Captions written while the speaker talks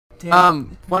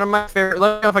One of my favorite.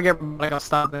 Let me know if I get like I'll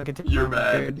stop and continue. You're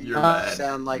mad. You're mad.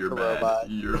 Sound like You're a mad. robot.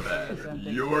 You're mad.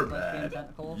 You're mad.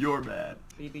 You're mad.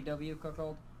 BBW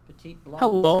cuckold, petite blonde.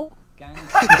 Hello. Gang.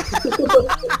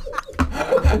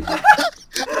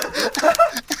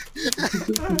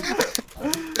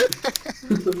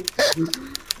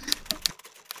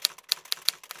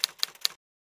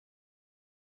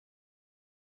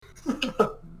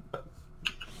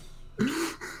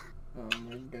 Oh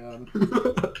my god.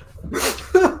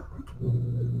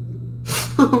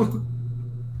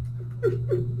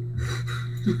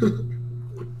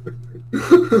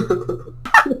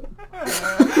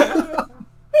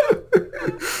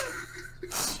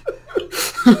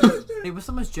 Hey, what's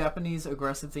the most Japanese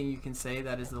aggressive thing you can say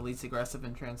that is the least aggressive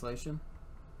in translation?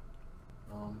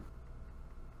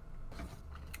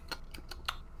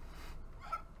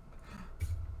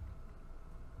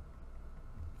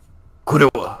 これ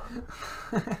は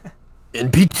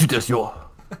鉛筆ですよ。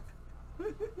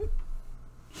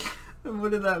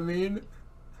 What did that mean?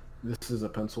 This is a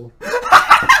pencil.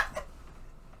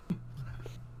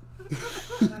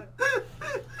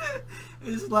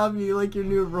 They slap you like your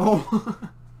new role.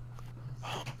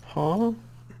 Huh?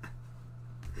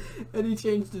 And he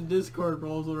changed the Discord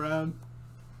roles around.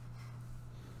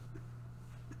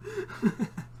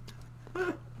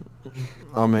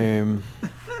 I mean...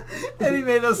 And he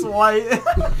made us white.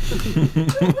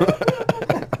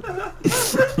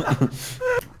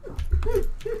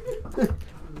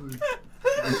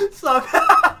 Stop.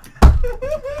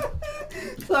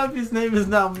 Slappy's name is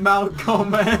now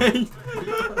Malcolm X.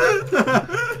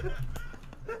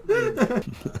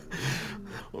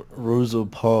 Rosa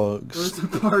Parks. Rosa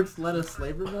Parks led a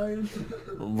slave rebellion?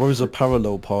 Rosa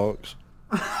Parallel Parks.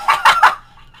 That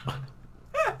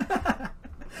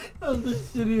was the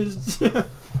shittiest shit.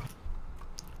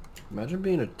 Imagine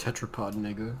being a tetrapod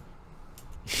nigga.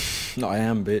 No, I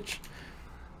am, bitch.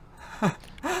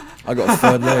 I got a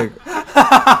third leg.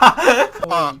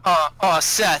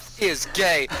 Seth is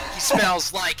gay. He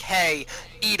smells like hay.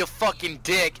 Eat a fucking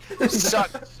dick.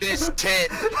 Suck this tit.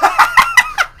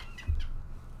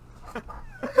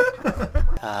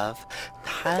 Of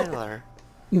Tyler.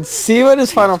 See what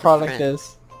his final product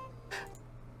is.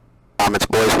 Comments,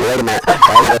 boys. Wait a minute.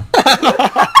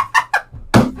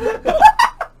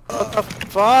 What the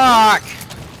fuck?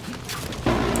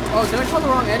 Oh, did I call the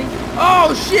wrong Eddie?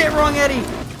 Oh shit, wrong Eddie!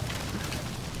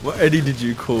 What Eddie did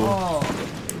you call? Oh,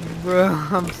 bro,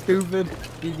 I'm stupid.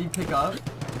 Did he pick up?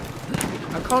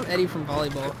 I called Eddie from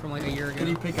volleyball from like a year ago. Did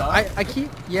he pick up? I keep,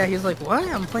 yeah, he's like, what?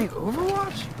 I'm playing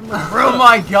Overwatch? I'm like, Oh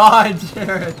my god,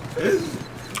 Jared!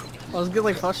 I was getting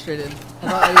like frustrated. I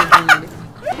thought Eddie was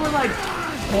doing We're like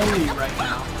holy right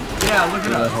now. Yeah, look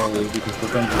at us. Holy, because we're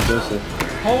friends with Joseph.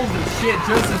 Holy shit,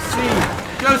 Joseph Seed!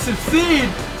 Joseph Seed!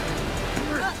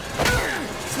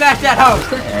 Smack that hoe!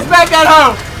 Smack that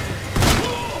hoe!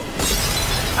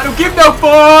 I don't give no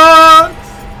fucks!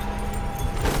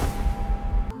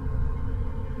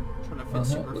 Trying to fit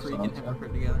Super Freak and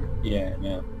Hypocrite together. Yeah,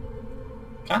 yeah.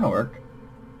 Kinda worked.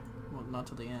 Well, not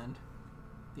till the end.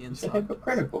 The end It's a sucked.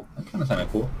 hypocritical. That kinda sounded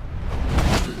cool.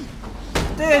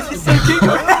 This is so cute!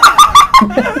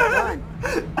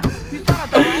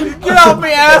 Get off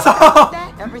me, asshole!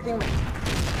 Everything.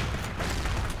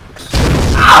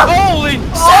 Holy shit!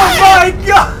 Oh my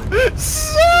god!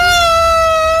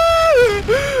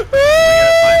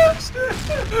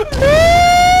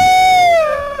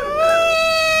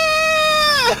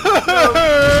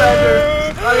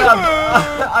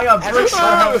 I got bricks for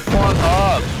hands.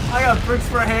 I got bricks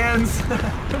for hands.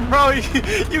 Bro,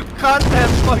 you caught that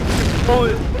fucking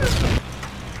bullet.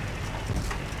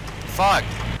 Fuck.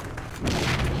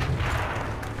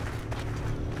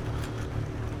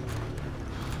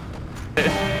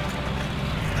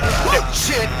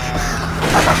 Shit.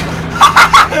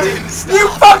 You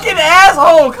fucking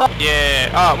asshole!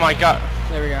 Yeah. Oh my god.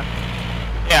 There we go.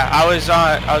 Yeah, I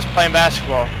was playing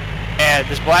basketball, and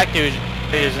this black dude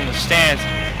is in the stands.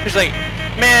 He's like,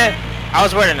 man, I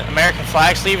was wearing an American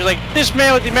flag sleeve. He's like, this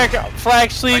man with the American flag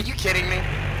Are sleeve, you kidding me?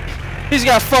 he's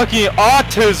got fucking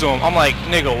autism. I'm like,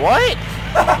 nigga, what?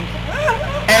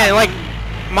 And like,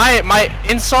 my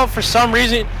insult for some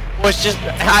reason was just,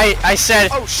 I said,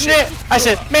 Oh, shit. I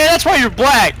said, man, that's why you're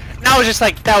black. And I was just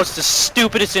like, that was the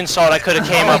stupidest insult I could have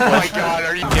came up with. Oh my god,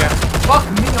 are you? Yeah. Fuck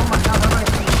me, oh my god, I'm right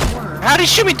in the corner. How'd he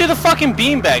shoot me through the fucking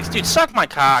beanbags? Dude, suck my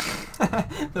cock.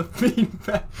 The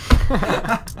feedback.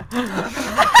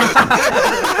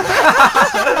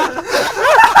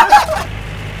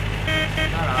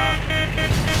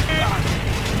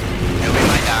 We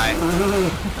might die.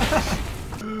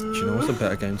 Do you know what's a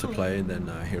better game to play than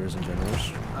Heroes and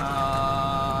Generals?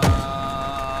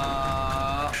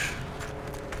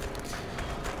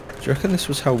 Do you reckon this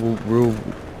was how real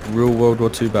World War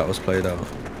II battles played out?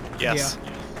 Yes.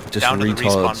 Just Down to the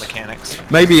respawn retards. mechanics.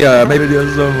 Maybe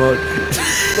there's so much.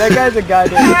 That guy's a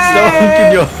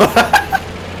goddamn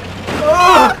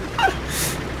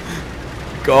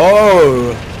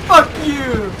Go! Fuck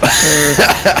you!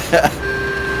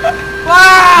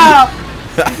 Wow!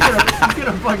 He's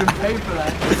gonna fucking pay for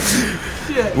that.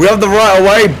 Shit. We have the right of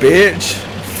way, bitch!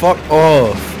 Fuck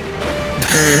off.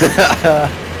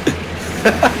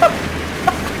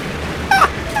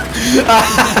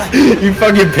 You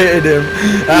fucking pitted him.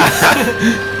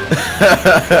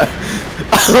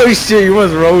 Oh shit, you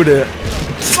almost rolled it.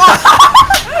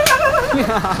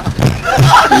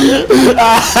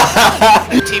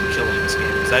 Team killing this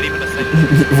game, is that even a thing?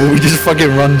 Well, we just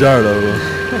fucking run Jared over.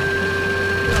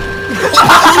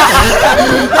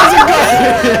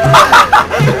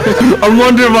 I'm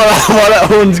wondering why that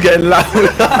horn's getting loud.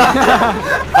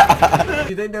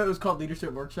 Do they know it was called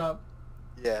Leadership Workshop?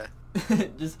 Yeah.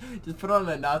 just put on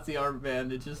a Nazi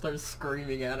armband and just start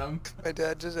screaming at him. My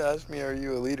dad just asked me, "Are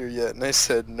you a leader yet?" And I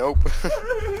said, "Nope."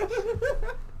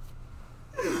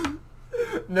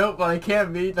 Nope, but I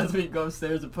can't meet. That's when you go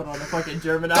upstairs and put on a fucking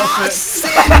German outfit.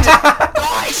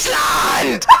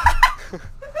 Deutschland!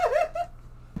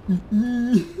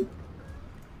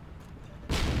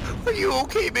 Are you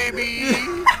okay, baby?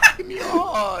 Give me a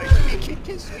hug.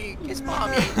 Kiss me. Kiss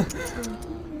mommy.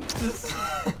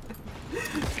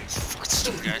 Fucking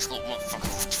stupid ass little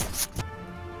motherfucker.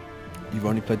 You've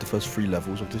only played the first 3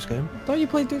 levels of this game? I thought you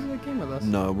played through the game with us.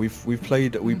 No, we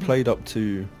played up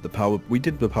to the power. We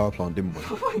did the power plant, didn't we?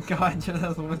 Oh my god, Joe,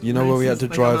 that's the most You know where we had to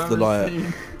racist thing I've drive the ever like.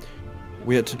 seen.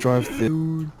 We had to drive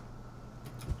the.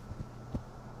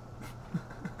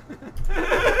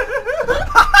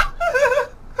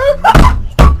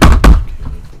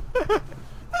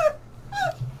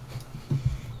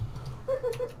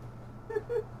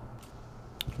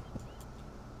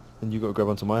 And you got to grab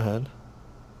onto my hand.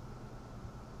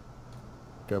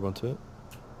 Grab onto it.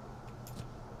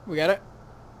 We got it?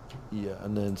 Yeah,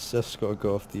 and then Seth's got to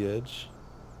go off the edge.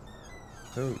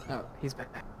 Oh. Oh, he's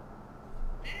back.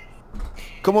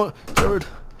 Come on, Jared.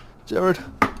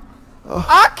 Oh.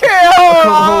 I can't hold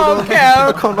on, I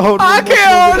can't hold on. I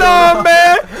can't hold on,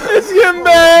 man. It's getting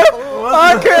bad.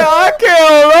 I can't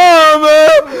hold on,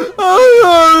 man.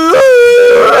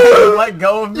 Let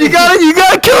go of me. You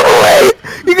gotta kill the weight.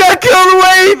 You gotta kill the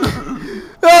weight.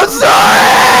 I'm sorry.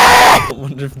 I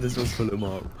wonder if this will pull him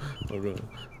up. Alright.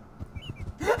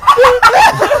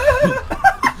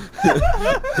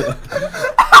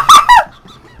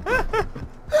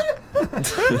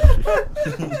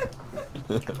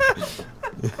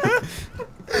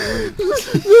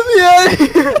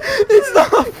 It's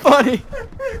not funny.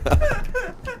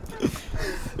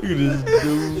 Look at this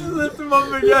dude. Just lift him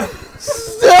up again.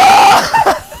 Stop!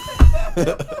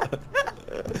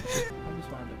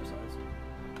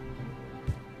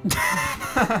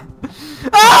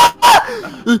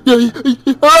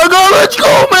 Let's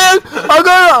go, man!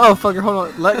 Oh, fucker, hold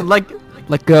on. Let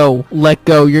go. Let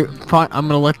go. You're fine. I'm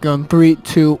gonna let go in 3,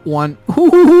 2, 1.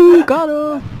 Ooh, got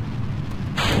him.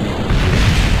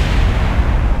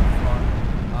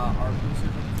 Our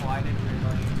boosters are collided. We're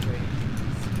running into a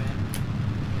spin.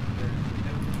 There's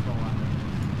no control on it.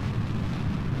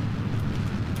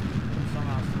 We're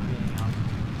somehow still being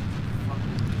altitude.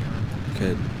 Fucking terrible.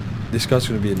 Okay, this guy's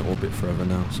gonna be in orbit forever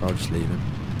now, so I'll just leave him.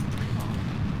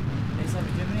 It's like, do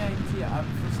you have any idea?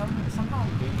 Somehow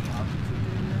I'm gaining altitude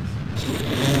doing this.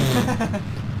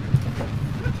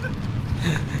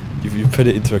 You put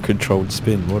it into a controlled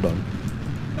spin. Well done.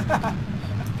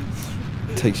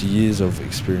 It takes years of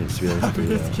experience to be able to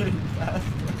do It's that. getting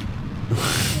faster.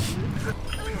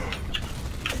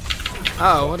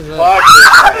 Oh, what is that? Fuck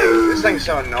this thing. This thing's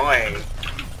so annoying.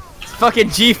 It's fucking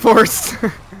G-Force.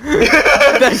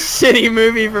 That shitty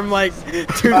movie from like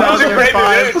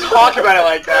 2005. Talk about it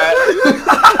like that.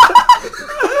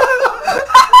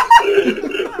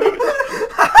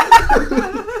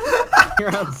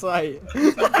 You're on site.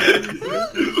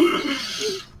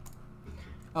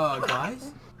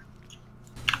 Guys?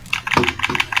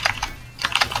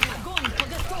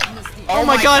 Oh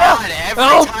my god, every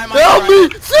help! time Help me!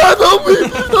 Seth, help me!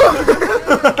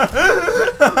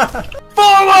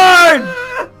 Forward!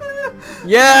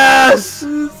 Yes!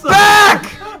 Back!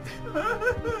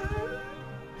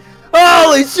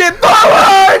 Holy shit,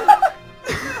 forward!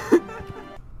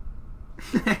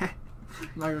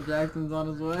 Michael Jackson's on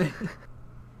his way.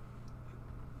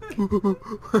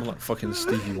 I'm like fucking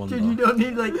Stevie Wonder. Dude, you don't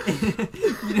need like...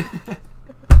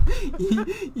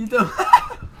 you don't...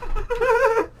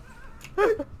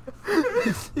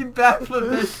 He backflipped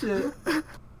that shit.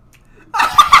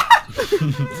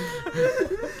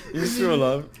 He's still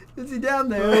alive. Is he down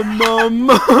there?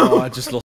 Oh, I just lost.